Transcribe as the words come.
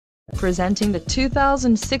Presenting the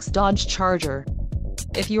 2006 Dodge Charger.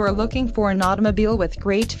 If you are looking for an automobile with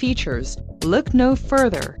great features, look no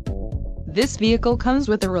further. This vehicle comes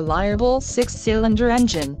with a reliable 6-cylinder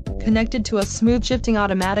engine, connected to a smooth shifting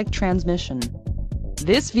automatic transmission.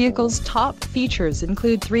 This vehicle's top features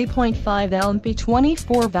include 3.5 LMP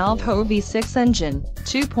 24-valve HO V6 engine,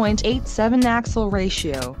 2.87 axle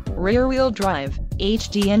ratio, rear-wheel drive,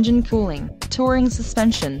 HD engine cooling, touring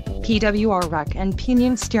suspension, PWR rack and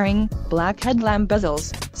pinion steering, black headlamp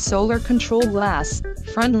bezels, solar control glass,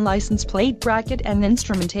 front license plate bracket and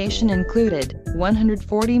instrumentation included,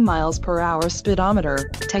 140 miles per hour speedometer,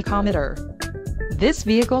 tachometer. This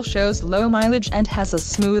vehicle shows low mileage and has a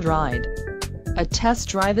smooth ride. A test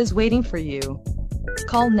drive is waiting for you.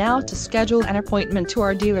 Call now to schedule an appointment to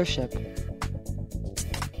our dealership.